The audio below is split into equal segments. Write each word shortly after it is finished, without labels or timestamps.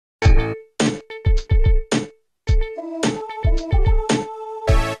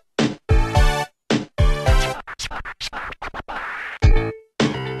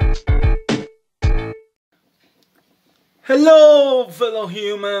Hello fellow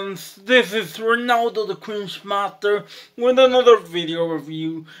humans, this is Ronaldo the Cringe Master with another video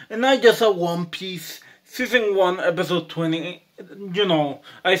review, and I just saw One Piece Season 1 Episode 20.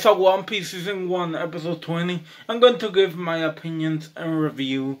 I saw One Piece Season 1 Episode 20. I'm going to give my opinions and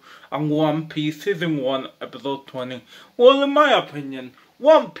review on One Piece Season 1 Episode 20. Well, in my opinion,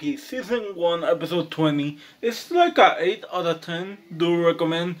 One Piece Season 1 Episode 20 is like a 8 out of 10, do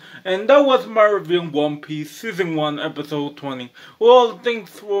recommend, and that was my review on One Piece Season 1 Episode 20. Well,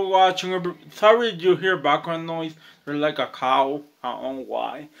 thanks for watching. Sorry you hear background noise, they're like a cow, I don't know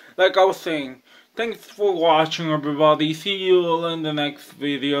why. Like I was saying, thanks for watching everybody, see you all in the next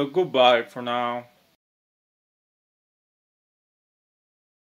video, goodbye for now.